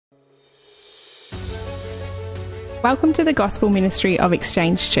Welcome to the Gospel Ministry of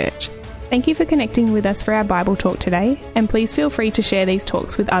Exchange Church. Thank you for connecting with us for our Bible talk today, and please feel free to share these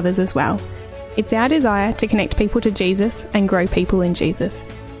talks with others as well. It's our desire to connect people to Jesus and grow people in Jesus.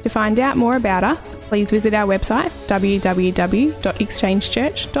 To find out more about us, please visit our website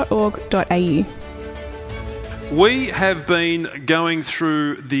www.exchangechurch.org.au. We have been going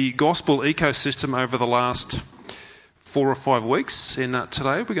through the gospel ecosystem over the last 4 or 5 weeks, and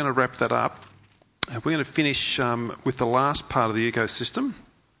today we're going to wrap that up. We're going to finish with the last part of the ecosystem.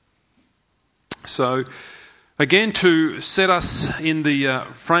 So, again, to set us in the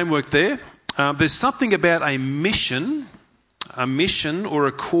framework there's something about a mission or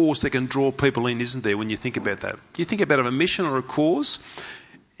a cause that can draw people in, isn't there, when you think about that? You think about a mission or a cause,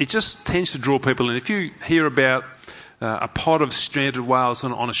 it just tends to draw people in. If you hear about a pod of stranded whales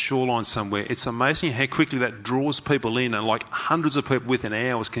on a shoreline somewhere, it's amazing how quickly that draws people in, and like hundreds of people within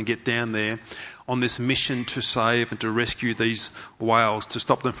hours can get down there on this mission to save and to rescue these whales, to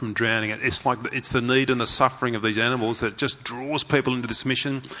stop them from drowning. It's the need and the suffering of these animals that just draws people into this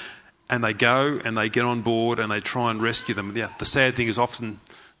mission, and they go and they get on board and they try and rescue them. Yeah, the sad thing is often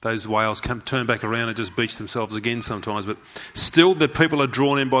those whales turn back around and just beach themselves again sometimes, but still the people are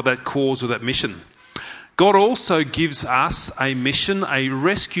drawn in by that cause or that mission. God also gives us a mission, a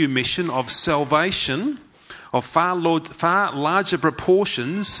rescue mission of salvation of far larger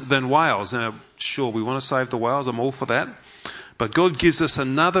proportions than whales. Now, sure, we want to save the whales, I'm all for that. But God gives us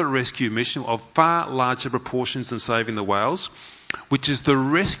another rescue mission of far larger proportions than saving the whales, which is the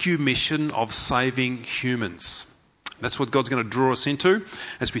rescue mission of saving humans. That's what God's going to draw us into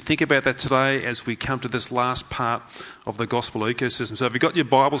as we think about that today, as we come to this last part of the gospel ecosystem. So if you've got your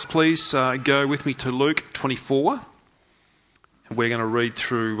Bibles, please go with me to Luke 24. And we're going to read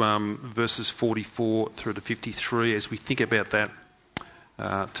through verses 44 through to 53 as we think about that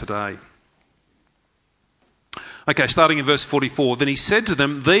today. Okay, starting in verse 44. Then he said to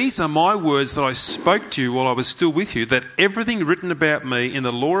them, "These are my words that I spoke to you while I was still with you, that everything written about me in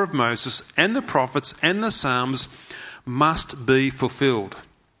the law of Moses and the prophets and the Psalms must be fulfilled."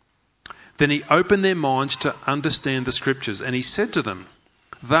 Then he opened their minds to understand the scriptures, and he said to them,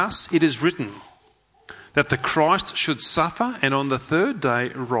 "Thus it is written, that the Christ should suffer and on the third day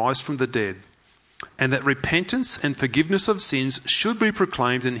rise from the dead, and that repentance and forgiveness of sins should be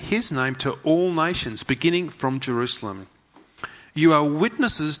proclaimed in his name to all nations, beginning from Jerusalem. You are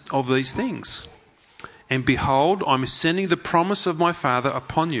witnesses of these things. And behold, I am sending the promise of my Father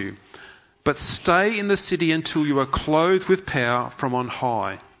upon you. But stay in the city until you are clothed with power from on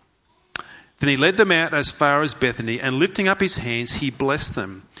high." Then he led them out as far as Bethany, and lifting up his hands, he blessed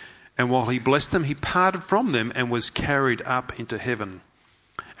them. And while he blessed them, he parted from them and was carried up into heaven.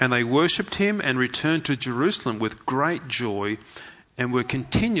 And they worshipped him and returned to Jerusalem with great joy, and were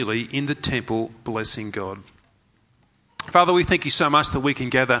continually in the temple blessing God. Father, we thank you so much that we can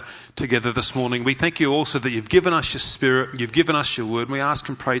gather together this morning. We thank you also that you've given us your Spirit, you've given us your word. And we ask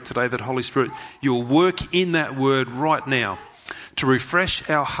and pray today that, Holy Spirit, you'll work in that word right now to refresh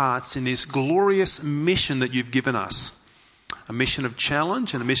our hearts in this glorious mission that you've given us. A mission of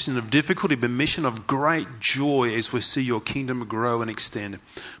challenge and a mission of difficulty, but a mission of great joy as we see your kingdom grow and extend.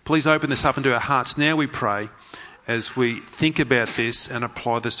 Please open this up into our hearts now, we pray, as we think about this and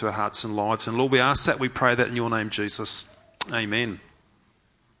apply this to our hearts and lives. And Lord, we ask that, we pray that in your name, Jesus. Amen.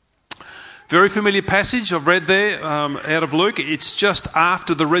 Very familiar passage I've read there out of Luke. It's just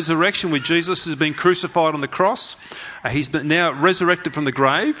after the resurrection, where Jesus has been crucified on the cross. He's been now resurrected from the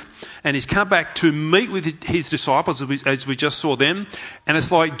grave, and he's come back to meet with his disciples, as we just saw them. And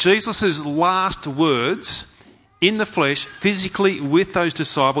it's like Jesus' last words in the flesh, physically with those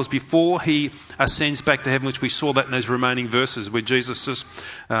disciples, before he ascends back to heaven, which we saw that in those remaining verses where Jesus just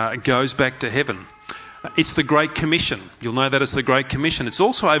goes back to heaven. It's the Great Commission. You'll know that as the Great Commission. It's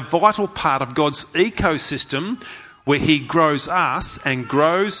also a vital part of God's ecosystem, where he grows us and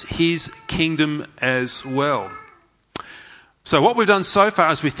grows his kingdom as well. So what we've done so far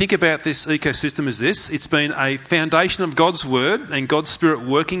as we think about this ecosystem is this. It's been a foundation of God's word and God's Spirit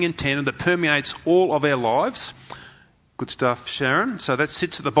working in tandem that permeates all of our lives. Good stuff, Sharon. So that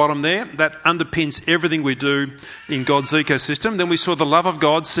sits at the bottom there. That underpins everything we do in God's ecosystem. Then we saw the love of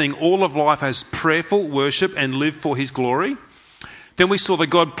God, seeing all of life as prayerful worship and live for his glory. Then we saw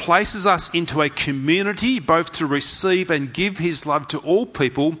that God places us into a community, both to receive and give his love to all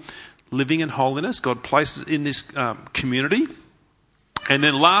people living in holiness. God places in this community. And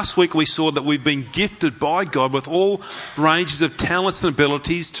then last week we saw that we've been gifted by God with all ranges of talents and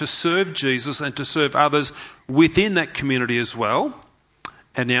abilities to serve Jesus and to serve others within that community as well.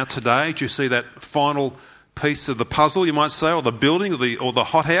 And now today, do you see that final piece of the puzzle, you might say, or the building or the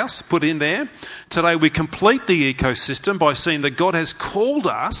hothouse put in there. Today we complete the ecosystem by seeing that God has called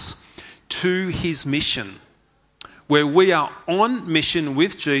us to his mission, where we are on mission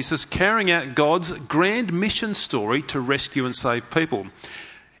with Jesus, carrying out God's grand mission story to rescue and save people.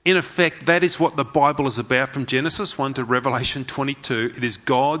 In effect, that is what the Bible is about from Genesis 1 to Revelation 22. It is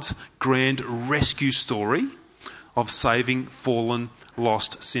God's grand rescue story of saving fallen,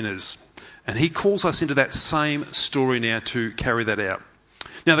 lost sinners. And he calls us into that same story now to carry that out.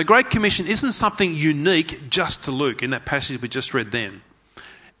 Now, the Great Commission isn't something unique just to Luke in that passage we just read then.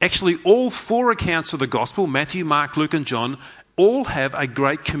 Actually, all four accounts of the Gospel, Matthew, Mark, Luke and John, all have a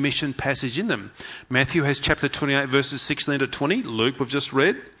Great Commission passage in them. Matthew has chapter 28 verses 16 to 20, Luke we've just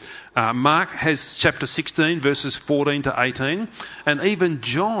read. Mark has chapter 16 verses 14 to 18. And even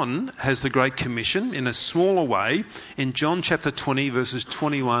John has the Great Commission in a smaller way in John chapter 20 verses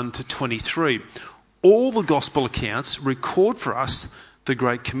 21 to 23. All the Gospel accounts record for us the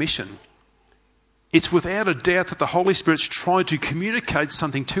Great Commission. It's without a doubt that the Holy Spirit's trying to communicate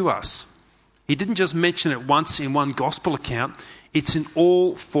something to us. He didn't just mention it once in one Gospel account. It's in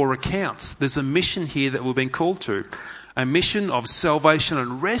all four accounts. There's a mission here that we've been called to. A mission of salvation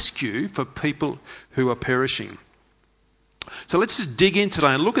and rescue for people who are perishing. So let's just dig in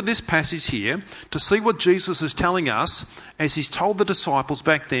today and look at this passage here to see what Jesus is telling us as he's told the disciples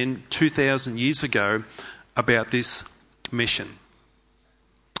back then 2,000 years ago about this mission.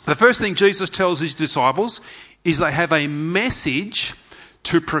 The first thing Jesus tells his disciples is they have a message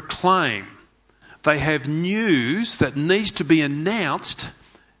to proclaim. They have news that needs to be announced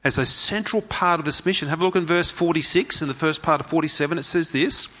as a central part of this mission. Have a look in verse 46. In the first part of 47 it says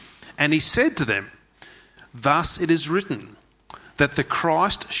this, "And he said to them, thus it is written, that the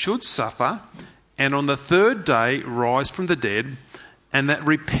Christ should suffer and on the third day rise from the dead, and that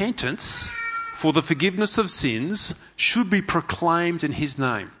repentance for the forgiveness of sins should be proclaimed in his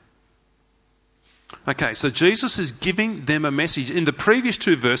name." Okay, so Jesus is giving them a message. In the previous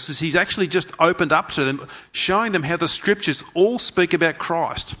two verses, he's actually just opened up to them, showing them how the scriptures all speak about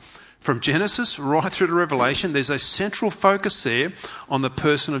Christ. From Genesis right through to Revelation, there's a central focus there on the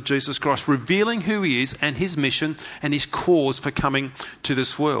person of Jesus Christ, revealing who he is and his mission and his cause for coming to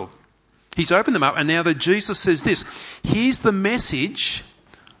this world. He's opened them up, and now that Jesus says this, here's the message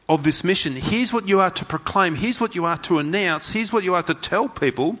of this mission. Here's what you are to proclaim. Here's what you are to announce. Here's what you are to tell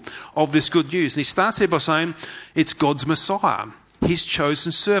people of this good news. And he starts here by saying it's God's Messiah, his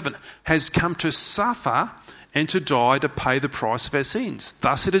chosen servant, has come to suffer and to die to pay the price of our sins.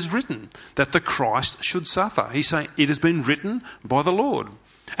 Thus it is written that the Christ should suffer. He's saying it has been written by the Lord.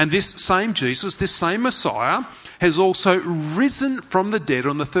 And this same Jesus, this same Messiah, has also risen from the dead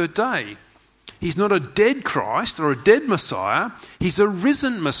on the third day. He's not a dead Christ or a dead Messiah. He's a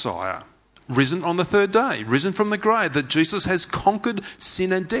risen Messiah, risen on the third day, risen from the grave, that Jesus has conquered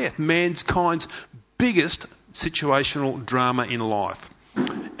sin and death, mankind's biggest situational drama in life.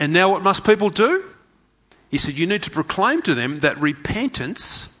 And now what must people do? He said, you need to proclaim to them that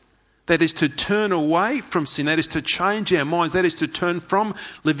repentance, that is to turn away from sin, that is to change our minds, that is to turn from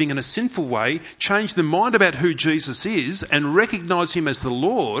living in a sinful way, change the mind about who Jesus is and recognise him as the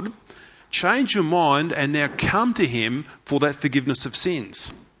Lord. Change your mind and now come to him for that forgiveness of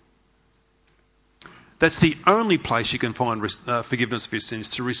sins. That's the only place you can find forgiveness of your sins,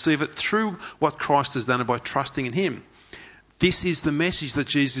 to receive it through what Christ has done and by trusting in him. This is the message that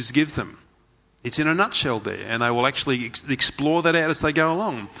Jesus gives them. It's in a nutshell there, and they will actually explore that out as they go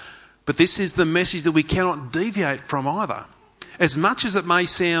along. But this is the message that we cannot deviate from either. As much as it may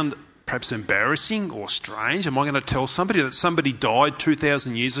sound perhaps embarrassing or strange, am I going to tell somebody that somebody died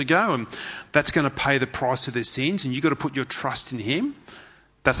 2,000 years ago and that's going to pay the price of their sins and you've got to put your trust in him?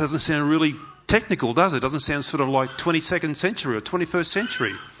 That doesn't sound really technical, does it? It doesn't sound sort of like 22nd century or 21st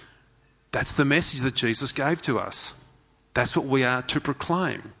century. That's the message that Jesus gave to us. That's what we are to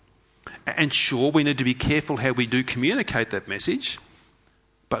proclaim. And sure, we need to be careful how we do communicate that message,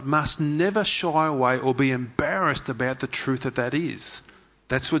 but must never shy away or be embarrassed about the truth that is.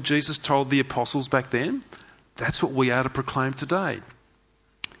 That's what Jesus told the apostles back then. That's what we are to proclaim today.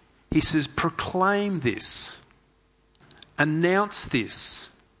 He says, proclaim this. Announce this.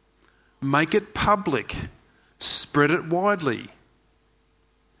 Make it public. Spread it widely.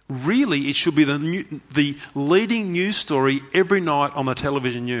 Really, it should be the leading news story every night on the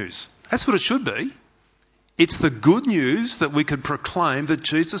television news. That's what it should be. It's the good news that we could proclaim that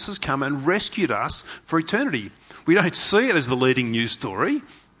Jesus has come and rescued us for eternity. We don't see it as the leading news story,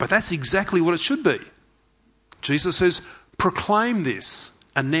 but that's exactly what it should be. Jesus says, proclaim this,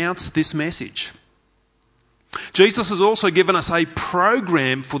 announce this message. Jesus has also given us a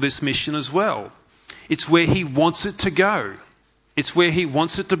program for this mission as well. It's where he wants it to go. It's where he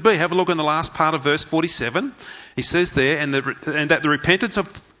wants it to be. Have a look in the last part of verse 47. He says there, and that the repentance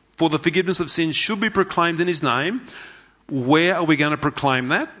for the forgiveness of sins should be proclaimed in his name. Where are we going to proclaim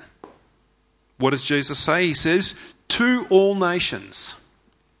that? What does Jesus say? He says, to all nations,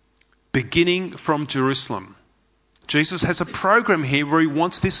 beginning from Jerusalem. Jesus has a program here where he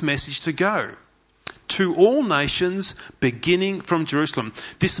wants this message to go. To all nations, beginning from Jerusalem.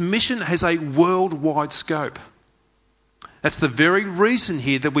 This mission has a worldwide scope. That's the very reason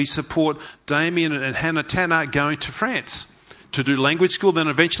here that we support Damien and Hannah Tanner going to France to do language school, then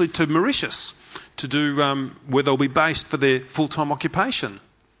eventually to Mauritius to do where they'll be based for their full-time occupation.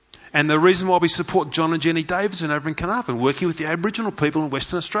 And the reason why we support John and Jenny Davidson over in Carnarvon, working with the Aboriginal people in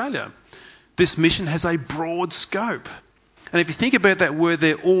Western Australia. This mission has a broad scope. And if you think about that word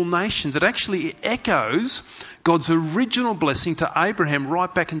there, all nations, it actually echoes God's original blessing to Abraham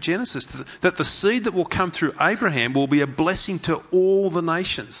right back in Genesis, that the seed that will come through Abraham will be a blessing to all the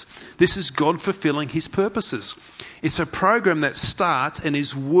nations. This is God fulfilling his purposes. It's a program that starts and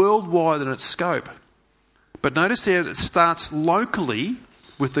is worldwide in its scope. But notice there it starts locally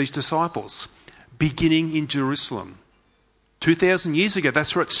with these disciples, beginning in Jerusalem. 2,000 years ago,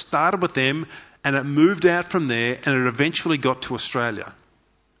 that's where it started with them, and it moved out from there, and it eventually got to Australia.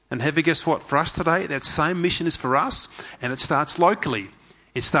 And have you guessed what? For us today, that same mission is for us, and it starts locally.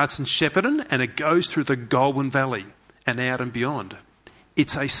 It starts in Shepparton, and it goes through the Goulburn Valley and out and beyond.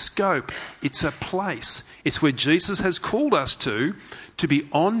 It's a scope. It's a place. It's where Jesus has called us to be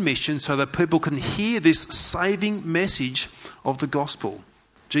on mission so that people can hear this saving message of the gospel.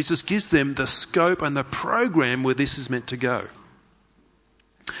 Jesus gives them the scope and the program where this is meant to go.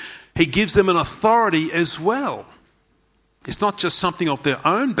 He gives them an authority as well. It's not just something of their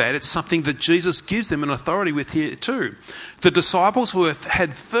own bat, it's something that Jesus gives them an authority with here too. The disciples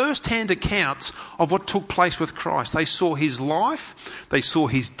had first-hand accounts of what took place with Christ. They saw his life, they saw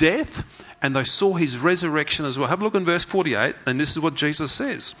his death, and they saw his resurrection as well. Have a look in verse 48, and this is what Jesus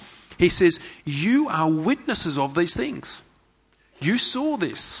says. He says, you are witnesses of these things. You saw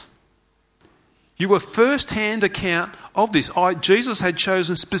this. You were first-hand account of this. Jesus had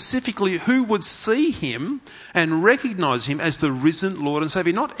chosen specifically who would see him and recognise him as the risen Lord and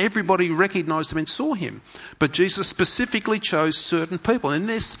Saviour. Not everybody recognised him and saw him, but Jesus specifically chose certain people. In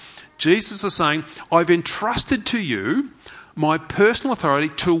this, Jesus is saying, I've entrusted to you my personal authority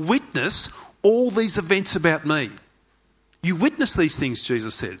to witness all these events about me. You witness these things,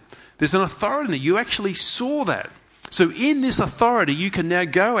 Jesus said. There's an authority in there. You actually saw that. So in this authority, you can now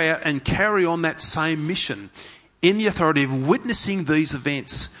go out and carry on that same mission in the authority of witnessing these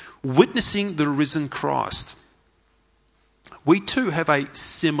events, witnessing the risen Christ. We too have a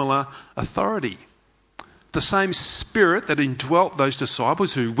similar authority. The same spirit that indwelt those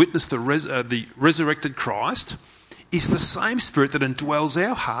disciples who witnessed the resurrected Christ is the same spirit that indwells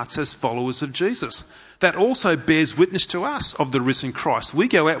our hearts as followers of Jesus. That also bears witness to us of the risen Christ. We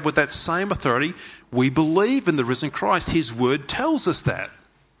go out with that same authority. We believe in the risen Christ. His word tells us that.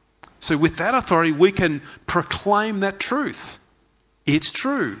 So with that authority, we can proclaim that truth. It's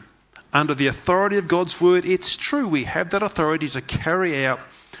true. Under the authority of God's word, it's true. We have that authority to carry out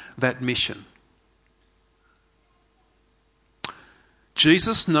that mission.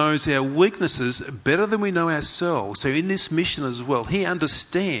 Jesus knows our weaknesses better than we know ourselves. So in this mission as well, he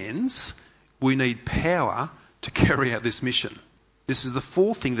understands we need power to carry out this mission. This is the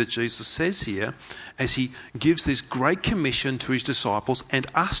fourth thing that Jesus says here as he gives this great commission to his disciples and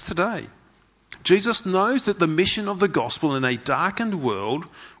us today. Jesus knows that the mission of the gospel in a darkened world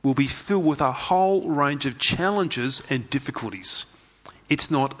will be filled with a whole range of challenges and difficulties. It's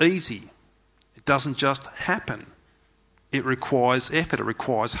not easy. It doesn't just happen. It requires effort, it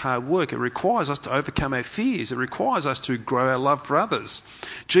requires hard work, it requires us to overcome our fears, it requires us to grow our love for others.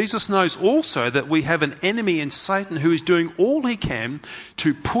 Jesus knows also that we have an enemy in Satan who is doing all he can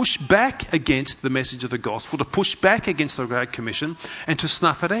to push back against the message of the gospel, to push back against the Great Commission and to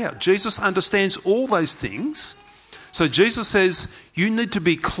snuff it out. Jesus understands all those things. So Jesus says, you need to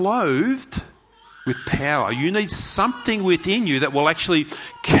be clothed with power. You need something within you that will actually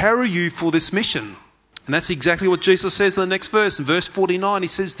carry you for this mission. And that's exactly what Jesus says in the next verse. In verse 49, he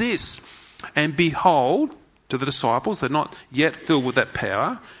says this, and behold, to the disciples, they're not yet filled with that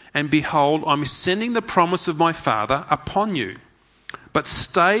power, and behold, I'm sending the promise of my Father upon you. But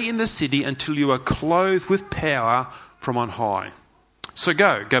stay in the city until you are clothed with power from on high. So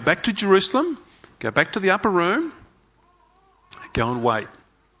go back to Jerusalem, go back to the upper room, go and wait.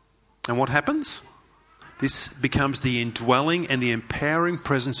 And what happens? This becomes the indwelling and the empowering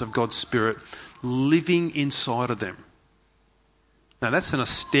presence of God's Spirit living inside of them. Now that's an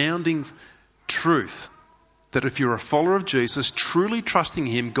astounding truth that if you're a follower of Jesus, truly trusting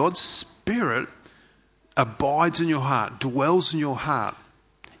him, God's Spirit abides in your heart, dwells in your heart,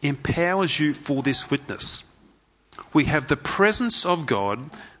 empowers you for this witness. We have the presence of God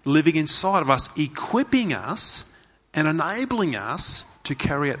living inside of us, equipping us and enabling us to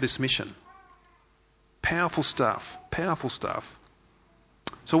carry out this mission. Powerful stuff, powerful stuff.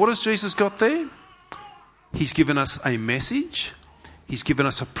 So what has Jesus got there? He's given us a message. He's given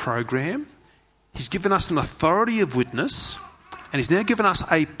us a program. He's given us an authority of witness. And he's now given us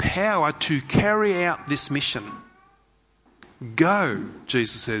a power to carry out this mission. Go,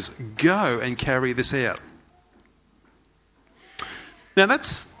 Jesus says, go and carry this out. Now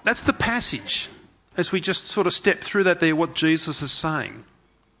that's the passage. As we just sort of step through that there, what Jesus is saying.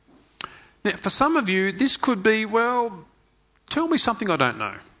 Now, for some of you, this could be, well, tell me something I don't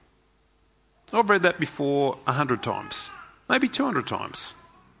know. I've read that before 100 times, maybe 200 times.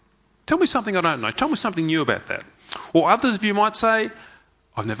 Tell me something I don't know. Tell me something new about that. Or others of you might say,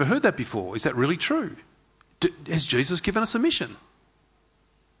 I've never heard that before. Is that really true? Has Jesus given us a mission?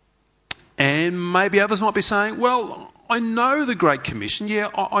 And maybe others might be saying, well, I know the Great Commission. Yeah,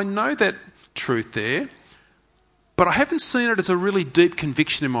 I know that truth there. But I haven't seen it as a really deep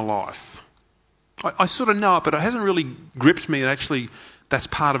conviction in my life. I sort of know it, but it hasn't really gripped me, and actually that's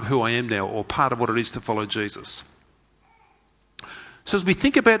part of who I am now, or part of what it is to follow Jesus. So as we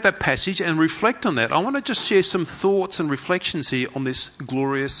think about that passage and reflect on that, I want to just share some thoughts and reflections here on this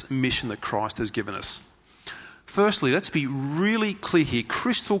glorious mission that Christ has given us. Firstly, let's be really clear here,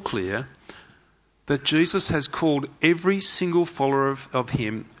 crystal clear, that Jesus has called every single follower of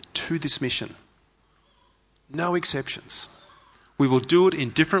him to this mission. No exceptions. We will do it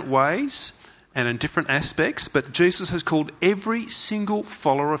in different ways and in different aspects, but Jesus has called every single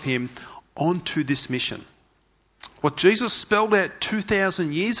follower of him onto this mission. What Jesus spelled out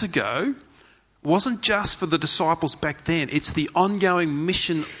 2,000 years ago wasn't just for the disciples back then. It's the ongoing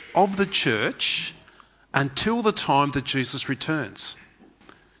mission of the church until the time that Jesus returns.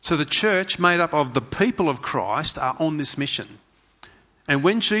 So the church, made up of the people of Christ, are on this mission. And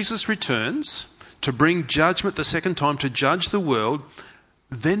when Jesus returns to bring judgment the second time, to judge the world,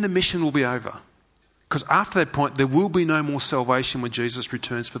 then the mission will be over. Because after that point, there will be no more salvation when Jesus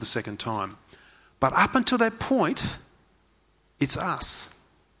returns for the second time. But up until that point, it's us.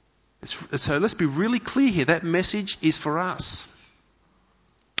 So let's be really clear here. That message is for us.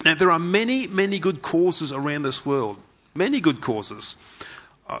 Now, there are many, many good causes around this world. Many good causes.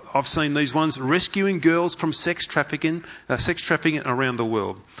 I've seen these ones: rescuing girls from sex trafficking around the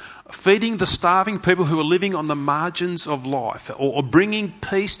world, feeding the starving people who are living on the margins of life, or bringing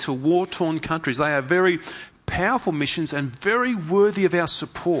peace to war-torn countries. They are very powerful missions and very worthy of our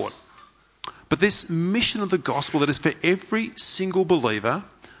support. But this mission of the gospel that is for every single believer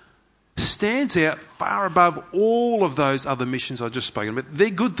stands out far above all of those other missions I've just spoken about. They're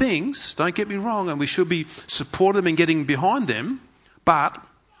good things, don't get me wrong, and we should be supporting them and getting behind them. But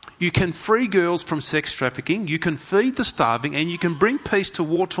you can free girls from sex trafficking, you can feed the starving, and you can bring peace to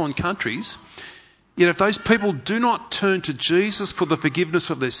war-torn countries. Yet if those people do not turn to Jesus for the forgiveness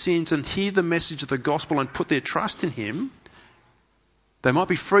of their sins and hear the message of the gospel and put their trust in him, they might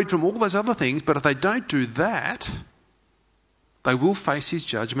be freed from all those other things, but if they don't do that, they will face his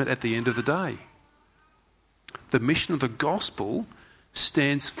judgment at the end of the day. The mission of the gospel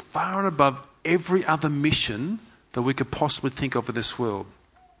stands far above every other mission that we could possibly think of in this world.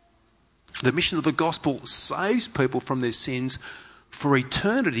 The mission of the gospel saves people from their sins for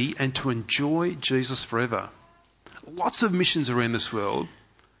eternity and to enjoy Jesus forever. Lots of missions around this world,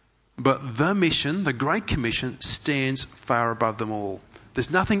 but the mission, the Great Commission, stands far above them all.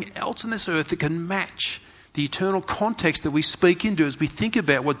 There's nothing else on this earth that can match the eternal context that we speak into as we think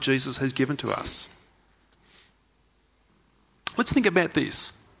about what Jesus has given to us. Let's think about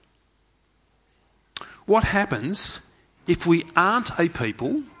this. What happens if we aren't a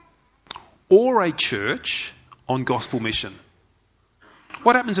people or a church on gospel mission?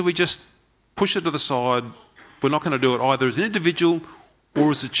 What happens if we just push it to the side? We're not going to do it either as an individual or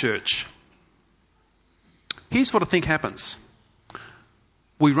as a church. Here's what I think happens.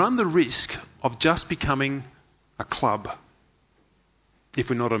 We run the risk of just becoming a club if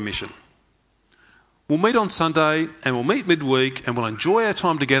we're not on mission. We'll meet on Sunday and we'll meet midweek and we'll enjoy our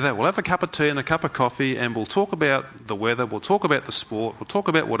time together. We'll have a cup of tea and a cup of coffee and we'll talk about the weather, we'll talk about the sport, we'll talk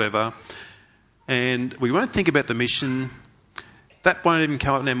about whatever, and we won't think about the mission. That won't even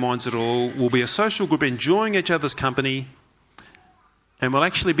come up in our minds at all. We'll be a social group enjoying each other's company, and we'll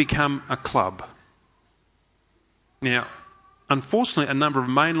actually become a club. Now, unfortunately, a number of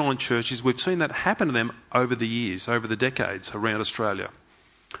mainline churches, we've seen that happen to them over the years, over the decades around Australia.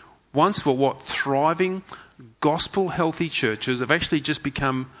 once were what? Thriving, gospel-healthy churches have actually just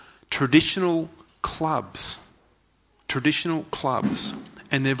become traditional clubs. Traditional clubs.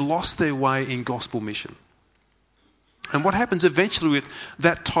 And they've lost their way in gospel mission. And what happens eventually with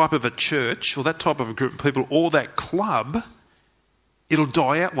that type of a church or that type of a group of people or that club, it'll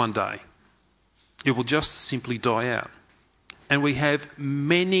die out one day. It will just simply die out. And we have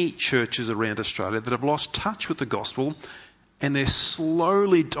many churches around Australia that have lost touch with the gospel and they're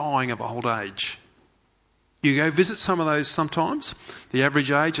slowly dying of old age. You go visit some of those sometimes. The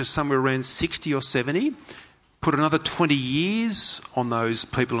average age is somewhere around 60 or 70. Put another 20 years on those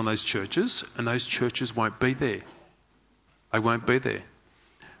people in those churches and those churches won't be there. They won't be there.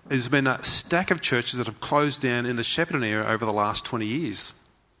 There's been a stack of churches that have closed down in the Shepparton area over the last 20 years.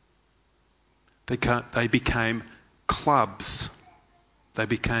 They became clubs. They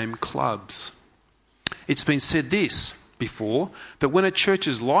became clubs. It's been said this before, that when a church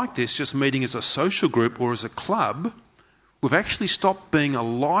is like this, just meeting as a social group or as a club, we've actually stopped being a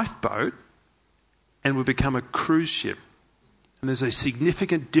lifeboat and we've become a cruise ship. And there's a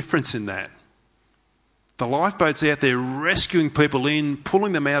significant difference in that. The lifeboat's out there rescuing people in,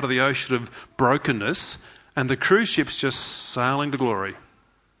 pulling them out of the ocean of brokenness, and the cruise ship's just sailing to glory.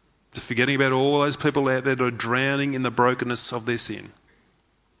 Just forgetting about all those people out there that are drowning in the brokenness of their sin.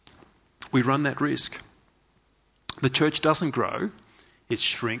 We run that risk. The church doesn't grow, it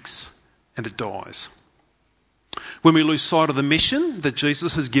shrinks and it dies. When we lose sight of the mission that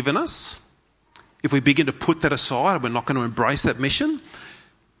Jesus has given us, if we begin to put that aside and we're not going to embrace that mission,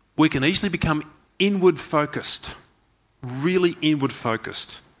 we can easily become inward focused, really inward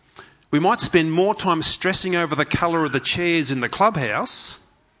focused. We might spend more time stressing over the colour of the chairs in the clubhouse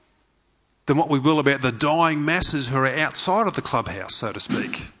than what we will about the dying masses who are outside of the clubhouse, so to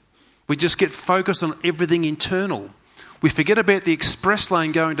speak. We just get focused on everything internal. We forget about the express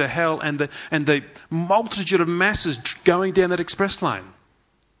lane going to hell and the multitude of masses going down that express lane.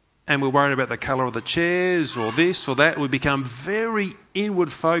 And we're worried about the colour of the chairs or this or that. We become very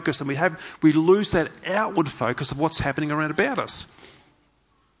inward focused and we lose that outward focus of what's happening around about us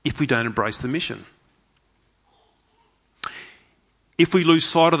if we don't embrace the mission. If we lose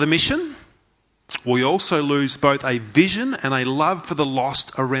sight of the mission, we also lose both a vision and a love for the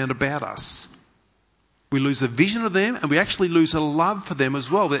lost around about us. We lose a vision of them and we actually lose a love for them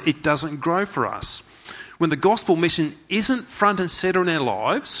as well, that it doesn't grow for us. When the gospel mission isn't front and centre in our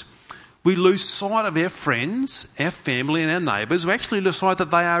lives, we lose sight of our friends, our family and our neighbours. We actually lose sight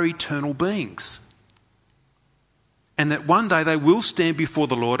that they are eternal beings. And that one day they will stand before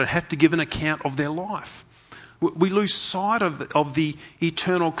the Lord and have to give an account of their life. We lose sight of the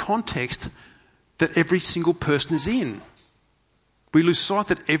eternal context that every single person is in. We lose sight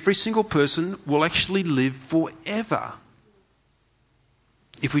that every single person will actually live forever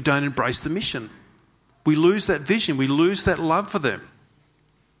if we don't embrace the mission. We lose that vision. We lose that love for them.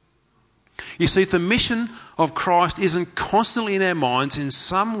 You see, if the mission of Christ isn't constantly in our minds in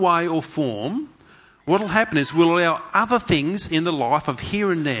some way or form, what will happen is we'll allow other things in the life of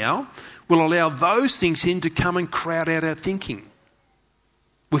here and now, we'll allow those things in to come and crowd out our thinking.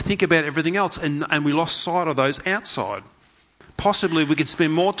 We think about everything else and we lost sight of those outside. Possibly we could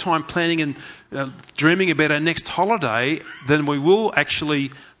spend more time planning and dreaming about our next holiday than we will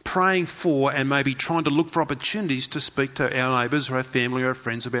actually praying for and maybe trying to look for opportunities to speak to our neighbours or our family or our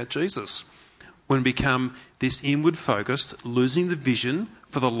friends about Jesus. When we become this inward focused, losing the vision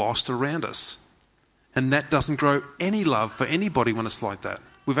for the lost around us. And that doesn't grow any love for anybody when it's like that.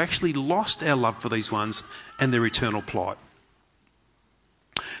 We've actually lost our love for these ones and their eternal plight.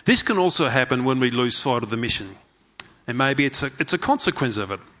 This can also happen when we lose sight of the mission. And maybe it's a consequence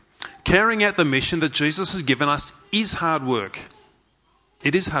of it. Carrying out the mission that Jesus has given us is hard work.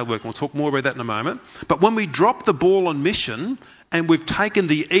 It is hard work. We'll talk more about that in a moment. But when we drop the ball on mission and we've taken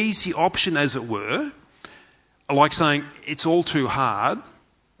the easy option, as it were, like saying it's all too hard,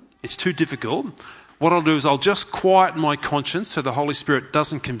 it's too difficult, what I'll do is I'll just quiet my conscience so the Holy Spirit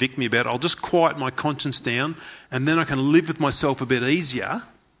doesn't convict me about it. I'll just quiet my conscience down and then I can live with myself a bit easier.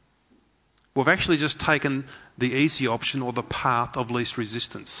 We've actually just taken the easy option or the path of least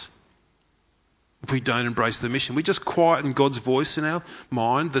resistance. If we don't embrace the mission, we just quieten God's voice in our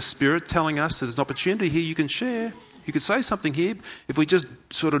mind, the Spirit telling us that there's an opportunity here you can share. You could say something here. If we just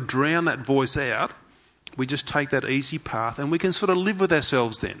sort of drown that voice out, we just take that easy path and we can sort of live with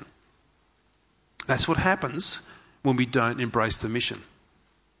ourselves then. That's what happens when we don't embrace the mission.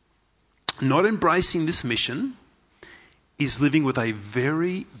 Not embracing this mission is living with a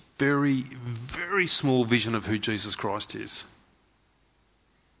very, very, very small vision of who Jesus Christ is.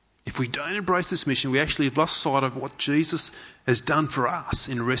 If we don't embrace this mission, we actually have lost sight of what Jesus has done for us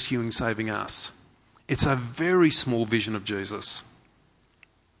in rescuing and saving us. It's a very small vision of Jesus.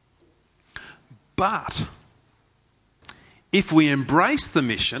 But if we embrace the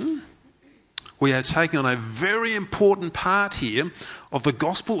mission, we are taking on a very important part here of the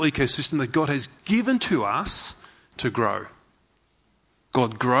gospel ecosystem that God has given to us to grow.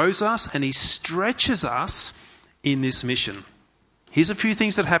 God grows us and he stretches us in this mission. Here's a few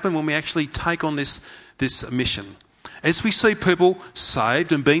things that happen when we actually take on this mission. As we see people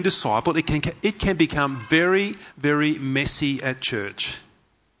saved and being discipled, it can become very, very messy at church.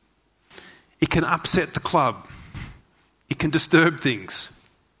 It can upset the club. It can disturb things.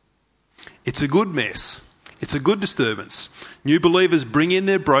 It's a good mess. It's a good disturbance. New believers bring in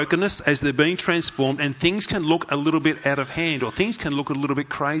their brokenness as they're being transformed, and things can look a little bit out of hand, or things can look a little bit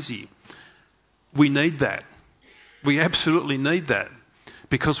crazy. We need that. We absolutely need that,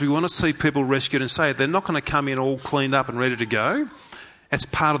 because we want to see people rescued and saved. They're not going to come in all cleaned up and ready to go. It's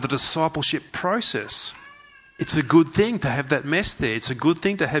part of the discipleship process. It's a good thing to have that mess there. It's a good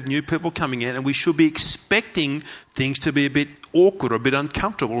thing to have new people coming in, and we should be expecting things to be a bit awkward or a bit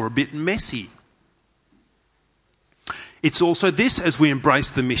uncomfortable or a bit messy. It's also this: as we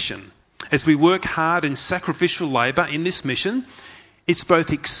embrace the mission, as we work hard in sacrificial labour in this mission, it's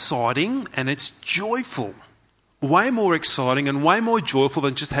both exciting and it's joyful. Way more exciting and way more joyful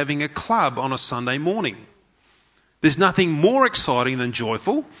than just having a club on a Sunday morning. There's nothing more exciting than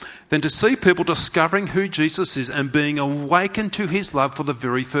joyful than to see people discovering who Jesus is and being awakened to his love for the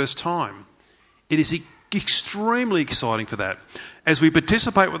very first time. It is extremely exciting for that. As we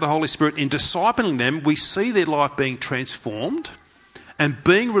participate with the Holy Spirit in discipling them, we see their life being transformed and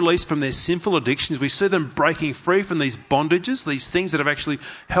being released from their sinful addictions. We see them breaking free from these bondages, these things that have actually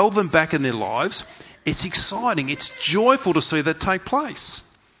held them back in their lives. It's exciting. It's joyful to see that take place.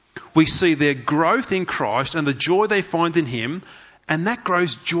 We see their growth in Christ and the joy they find in him, and that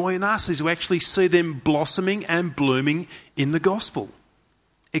grows joy in us as we actually see them blossoming and blooming in the gospel.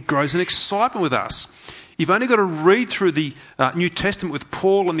 It grows an excitement with us. You've only got to read through the New Testament with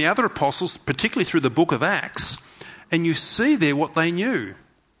Paul and the other apostles, particularly through the book of Acts, and you see there what they knew.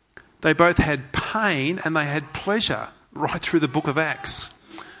 They both had pain and they had pleasure right through the book of Acts.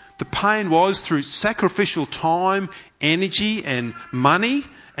 The pain was through sacrificial time, energy and money,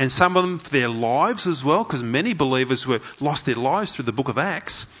 and some of them for their lives as well, because many believers lost their lives through the book of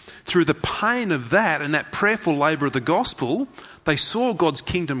Acts. Through the pain of that and that prayerful labour of the gospel, they saw God's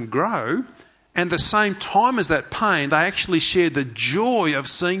kingdom grow, and at the same time as that pain, they actually shared the joy of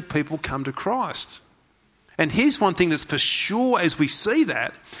seeing people come to Christ. And here's one thing that's for sure as we see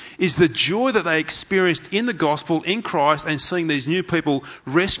that, is the joy that they experienced in the gospel, in Christ, and seeing these new people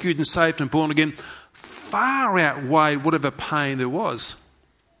rescued and saved and born again, far outweighed whatever pain there was.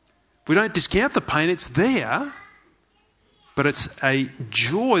 We don't discount the pain, it's there, but it's a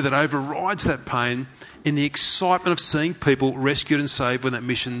joy that overrides that pain in the excitement of seeing people rescued and saved when that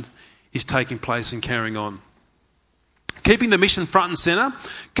mission is taking place and carrying on. Keeping the mission front and centre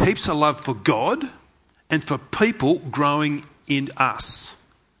keeps a love for God and for people growing in us.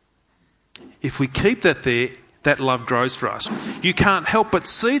 If we keep that there, that love grows for us. You can't help but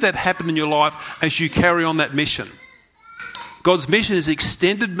see that happen in your life as you carry on that mission. God's mission is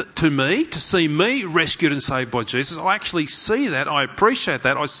extended to me, to see me rescued and saved by Jesus. I actually see that. I appreciate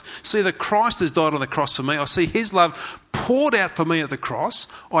that. I see that Christ has died on the cross for me. I see his love poured out for me at the cross.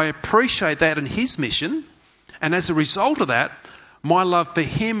 I appreciate that in his mission. And as a result of that, my love for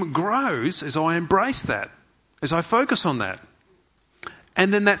him grows as I embrace that, as I focus on that.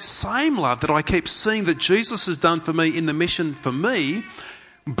 And then that same love that I keep seeing that Jesus has done for me in the mission for me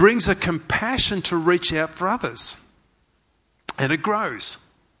brings a compassion to reach out for others. And it grows.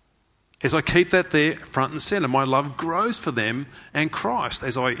 As I keep that there front and centre, my love grows for them and Christ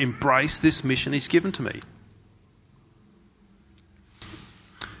as I embrace this mission he's given to me.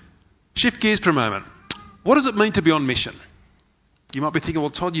 Shift gears for a moment. What does it mean to be on mission? You might be thinking, well,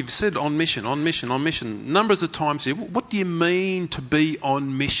 Todd, you've said on mission, numbers of times here. What do you mean to be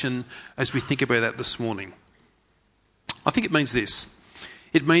on mission as we think about that this morning? I think it means this.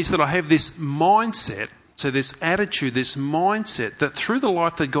 It means that I have this mindset, so this attitude, this mindset, that through the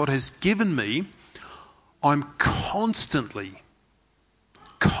life that God has given me, I'm constantly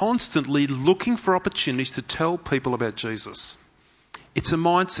looking for opportunities to tell people about Jesus. It's a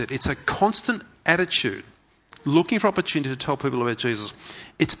mindset. It's a constant attitude, looking for opportunity to tell people about Jesus.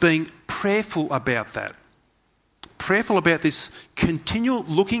 It's being prayerful about that. Prayerful about this continual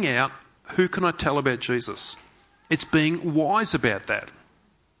looking out, who can I tell about Jesus? It's being wise about that.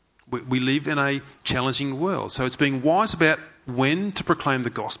 We live in a challenging world. So it's being wise about when to proclaim the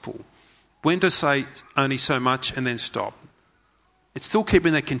gospel, when to say only so much and then stop. It's still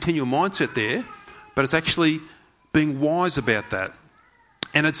keeping that continual mindset there, but it's actually being wise about that.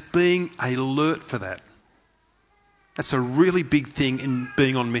 And it's being alert for that. That's a really big thing in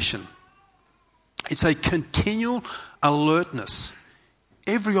being on mission. It's a continual alertness.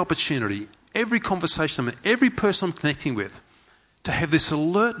 Every opportunity, every conversation, every person I'm connecting with, to have this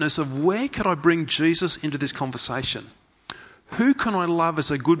alertness of where could I bring Jesus into this conversation? Who can I love as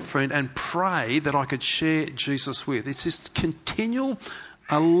a good friend and pray that I could share Jesus with? It's this continual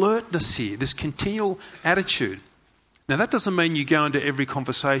alertness here, this continual attitude. Now, that doesn't mean you go into every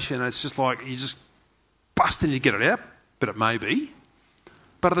conversation and it's just like you just bust in to get it out, but it may be.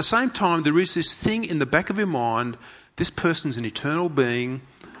 But at the same time, there is this thing in the back of your mind, this person's an eternal being,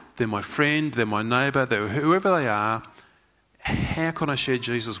 they're my friend, they're my neighbour, they're whoever they are. How can I share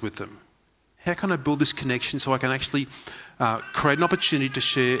Jesus with them? How can I build this connection so I can actually create an opportunity to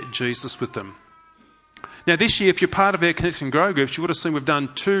share Jesus with them? Now, this year, if you're part of our Connect and Grow groups, you would have seen we've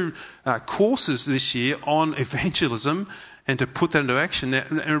done 2 courses this year on evangelism and to put that into action. Now,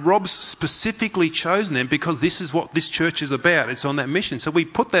 and Rob's specifically chosen them because this is what this church is about. It's on that mission. So we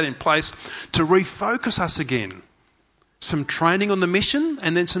put that in place to refocus us again. Some training on the mission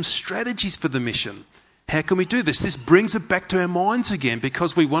and then some strategies for the mission. How can we do this? This brings it back to our minds again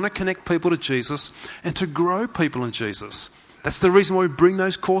because we want to connect people to Jesus and to grow people in Jesus. That's the reason why we bring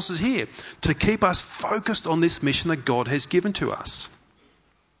those courses here, to keep us focused on this mission that God has given to us.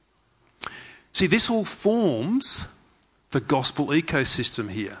 See, this all forms the gospel ecosystem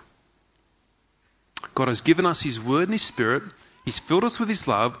here. God has given us his word and his spirit. He's filled us with his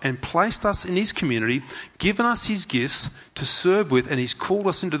love and placed us in his community, given us his gifts to serve with, and he's called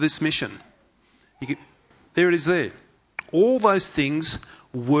us into this mission. There it is there. All those things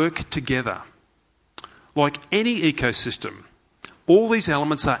work together. Like any ecosystem, all these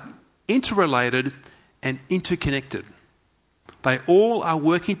elements are interrelated and interconnected. They all are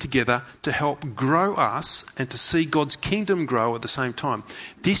working together to help grow us and to see God's kingdom grow at the same time.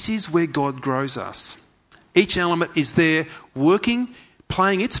 This is where God grows us. Each element is there working,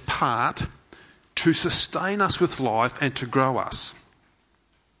 playing its part to sustain us with life and to grow us.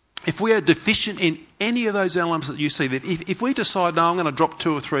 If we are deficient in any of those elements that you see, if we decide, no, I'm going to drop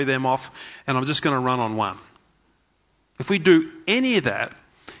 2 or 3 of them off and I'm just going to run on one. If we do any of that,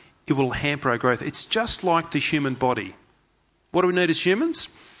 it will hamper our growth. It's just like the human body. What do we need as humans?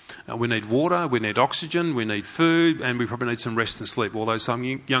 We need water, we need oxygen, we need food, and we probably need some rest and sleep, although some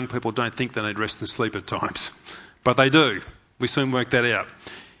young people don't think they need rest and sleep at times. But they do. We soon work that out.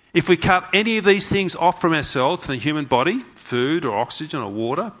 If we cut any of these things off from ourselves, the human body, food or oxygen or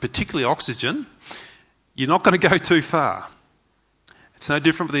water, particularly oxygen, you're not going to go too far. It's no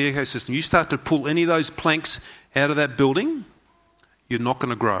different with the ecosystem. You start to pull any of those planks out of that building, you're not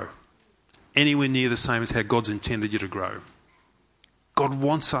going to grow anywhere near the same as how God's intended you to grow. God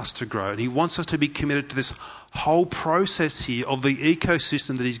wants us to grow, and he wants us to be committed to this whole process here of the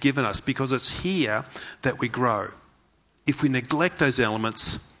ecosystem that he's given us, because it's here that we grow. If we neglect those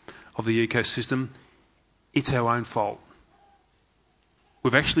elements of the ecosystem, it's our own fault.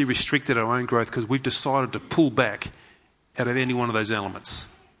 We've actually restricted our own growth because we've decided to pull back out of any one of those elements.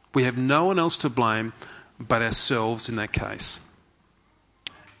 We have no one else to blame but ourselves in that case.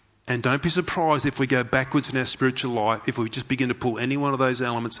 And don't be surprised if we go backwards in our spiritual life if we just begin to pull any one of those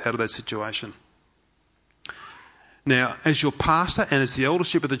elements out of that situation. Now, as your pastor and as the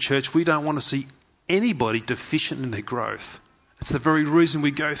eldership of the church, we don't want to see anybody deficient in their growth. It's the very reason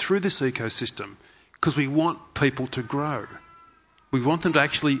we go through this ecosystem, because we want people to grow. We want them to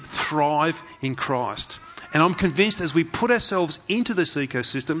actually thrive in Christ. And I'm convinced as we put ourselves into this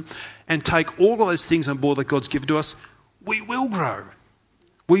ecosystem and take all of those things on board that God's given to us, we will grow.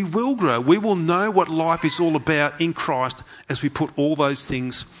 We will grow. We will know what life is all about in Christ as we put all those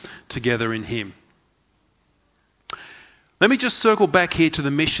things together in him. Let me just circle back here to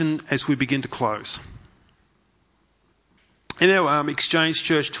the mission as we begin to close. In our Exchange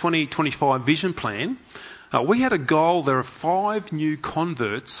Church 2025 vision plan, we had a goal. There are 5 new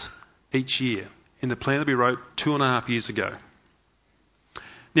converts each year in the plan that we wrote 2.5 years ago.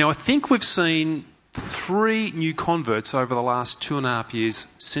 Now, I think we've seen 3 new converts over the last 2.5 years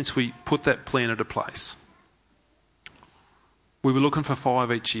since we put that plan into place. We were looking for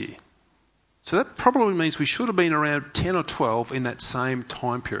 5 each year. So that probably means we should have been around 10 or 12 in that same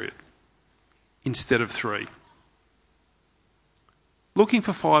time period instead of 3. Looking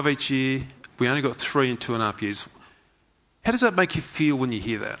for 5 each year, we only got 3 in 2.5 years. How does that make you feel when you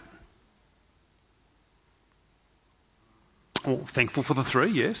hear that? Well, thankful for the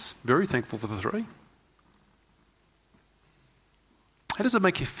 3, yes. Very thankful for the 3. How does it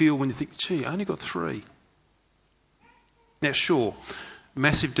make you feel when you think, gee, I only got 3? Now, sure,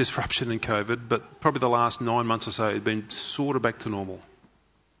 massive disruption in COVID, but probably the last 9 months or so has been sort of back to normal.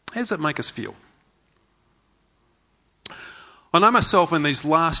 How does that make us feel? I know myself in these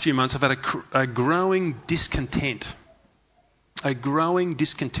last few months I've had a growing discontent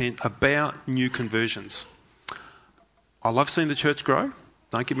about new conversions. I love seeing the church grow,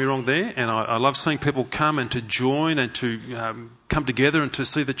 don't get me wrong there, and I love seeing people come and to join and to come together and to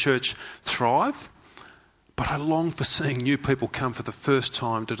see the church thrive, but I long for seeing new people come for the first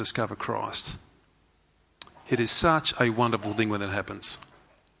time to discover Christ. It is such a wonderful thing when that happens.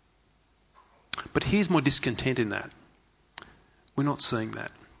 But here's my discontent in that. We're not seeing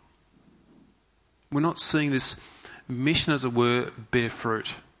that. We're not seeing this mission, as it were, bear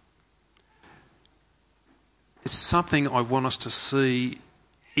fruit. It's something I want us to see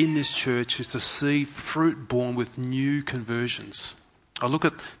in this church, is to see fruit born with new conversions. I look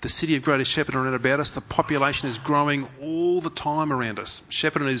at the city of Greater Shepparton around about us. The population is growing all the time around us.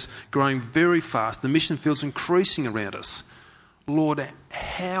 Shepparton is growing very fast. The mission field's increasing around us. Lord,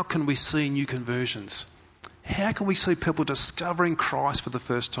 how can we see new conversions? How can we see people discovering Christ for the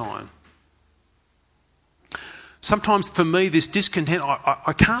first time? Sometimes for me, this discontent,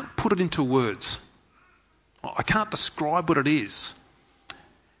 I can't put it into words. I can't describe what it is.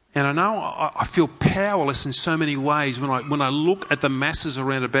 And I know I feel powerless in so many ways when I look at the masses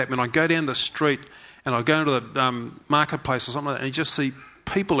around about me. When I go down the street and I go into the marketplace or something like that, and you just see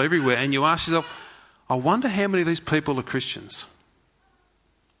people everywhere, and you ask yourself, I wonder how many of these people are Christians.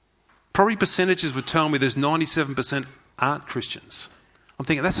 Probably percentages would tell me there's 97% aren't Christians. I'm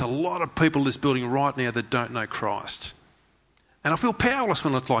thinking that's a lot of people in this building right now that don't know Christ. And I feel powerless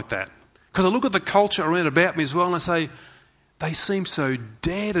when it's like that. Because I look at the culture around about me as well and I say, they seem so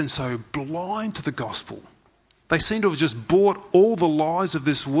dead and so blind to the gospel. They seem to have just bought all the lies of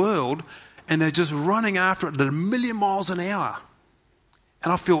this world and they're just running after it at 1,000,000 miles an hour.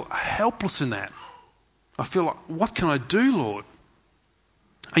 And I feel helpless in that. I feel like, what can I do, Lord?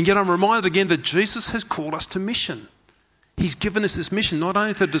 And yet I'm reminded again that Jesus has called us to mission. He's given us this mission, not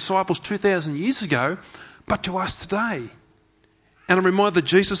only to the disciples 2,000 years ago, but to us today. And I'm reminded that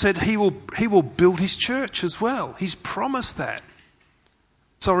Jesus said he will build his church as well. He's promised that.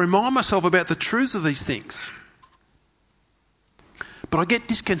 So I remind myself about the truths of these things. But I get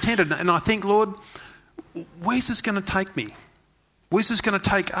discontented and I think, Lord, where's this going to take me? Where's this going to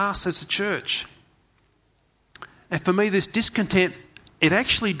take us as a church? And for me, this discontent, it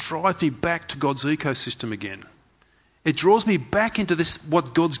actually drives me back to God's ecosystem again. It draws me back into this,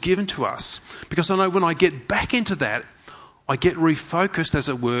 what God's given to us. Because I know when I get back into that, I get refocused, as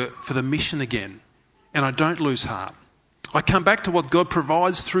it were, for the mission again. And I don't lose heart. I come back to what God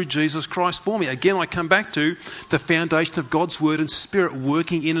provides through Jesus Christ for me. Again, I come back to the foundation of God's word and spirit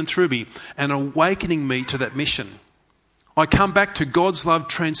working in and through me and awakening me to that mission. I come back to God's love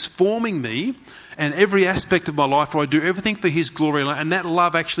transforming me and every aspect of my life where I do everything for his glory, and that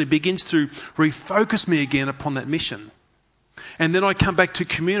love actually begins to refocus me again upon that mission. And then I come back to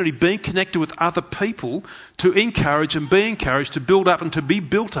community, being connected with other people to encourage and be encouraged, to build up and to be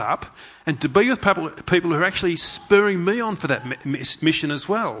built up, and to be with people who are actually spurring me on for that mission as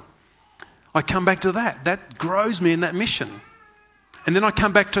well. I come back to that. That grows me in that mission. And then I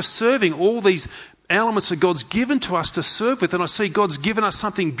come back to serving all these elements that God's given to us to serve with, and I see God's given us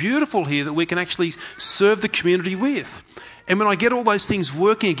something beautiful here that we can actually serve the community with. And when I get all those things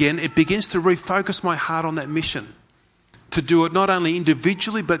working again, it begins to refocus my heart on that mission, to do it not only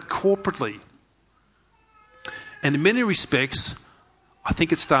individually but corporately. And in many respects, I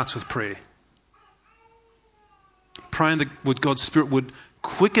think it starts with prayer. Praying that God's Spirit would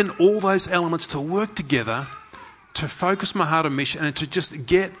quicken all those elements to work together to focus my heart on mission and to just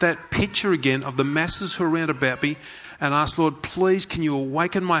get that picture again of the masses who are around about me and ask, Lord, please can you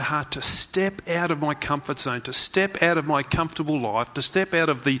awaken my heart to step out of my comfort zone, to step out of my comfortable life, to step out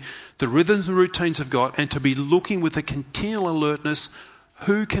of the rhythms and routines of God, and to be looking with a continual alertness,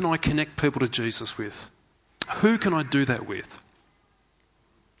 who can I connect people to Jesus with? Who can I do that with?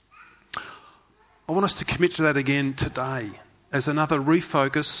 I want us to commit to that again today as another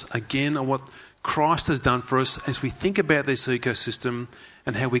refocus again on what Christ has done for us as we think about this ecosystem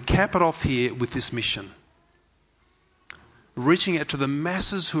and how we cap it off here with this mission. Reaching out to the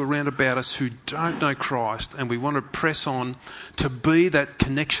masses who are around about us who don't know Christ, and we want to press on to be that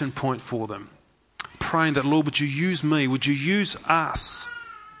connection point for them. Praying that, Lord, would you use me, would you use us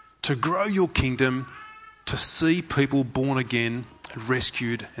to grow your kingdom, to see people born again,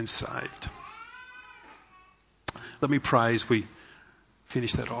 rescued and saved. Let me pray as we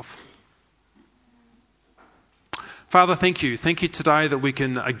finish that off. Father, thank you. Thank you today that we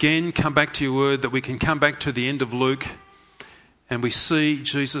can again come back to your word, that we can come back to the end of Luke and we see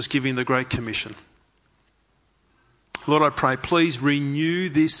Jesus giving the Great Commission. Lord, I pray, please renew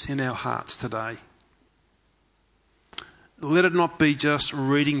this in our hearts today. Let it not be just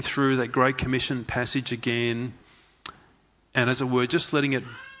reading through that Great Commission passage again and, as it were, just letting it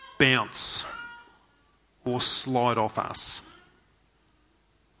bounce or slide off us.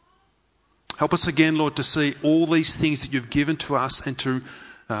 Help us again, Lord, to see all these things that you've given to us and to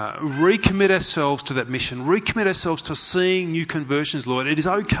recommit ourselves to that mission, recommit ourselves to seeing new conversions, Lord. It is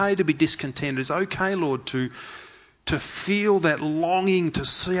okay to be discontent. It is okay, Lord, to feel that longing to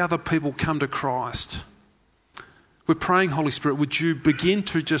see other people come to Christ. We're praying, Holy Spirit, would you begin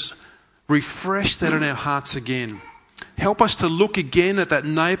to just refresh that in our hearts again. Help us to look again at that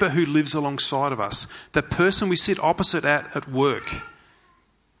neighbour who lives alongside of us, that person we sit opposite at work,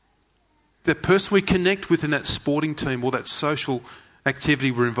 that person we connect with in that sporting team or that social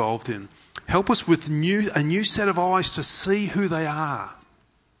activity we're involved in. Help us with a new set of eyes to see who they are.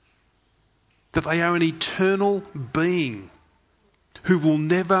 That they are an eternal being who will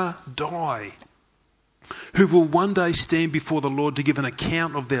never die, who will one day stand before the Lord to give an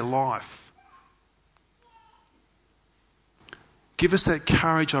account of their life. Give us that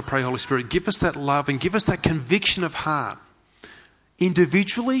courage, I pray, Holy Spirit. Give us that love and give us that conviction of heart.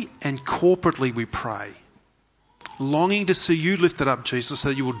 Individually and corporately we pray. Longing to see you lifted up, Jesus, so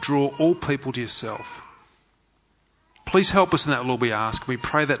that you will draw all people to yourself. Please help us in that, Lord, we ask. We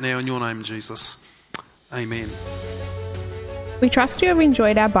pray that now in your name, Jesus. Amen. We trust you have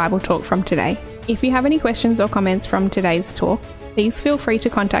enjoyed our Bible talk from today. If you have any questions or comments from today's talk, please feel free to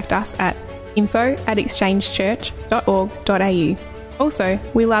contact us at info@exchangechurch.org.au. Also,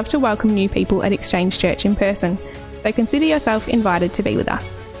 we love to welcome new people at Exchange Church in person, so consider yourself invited to be with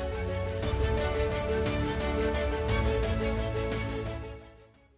us.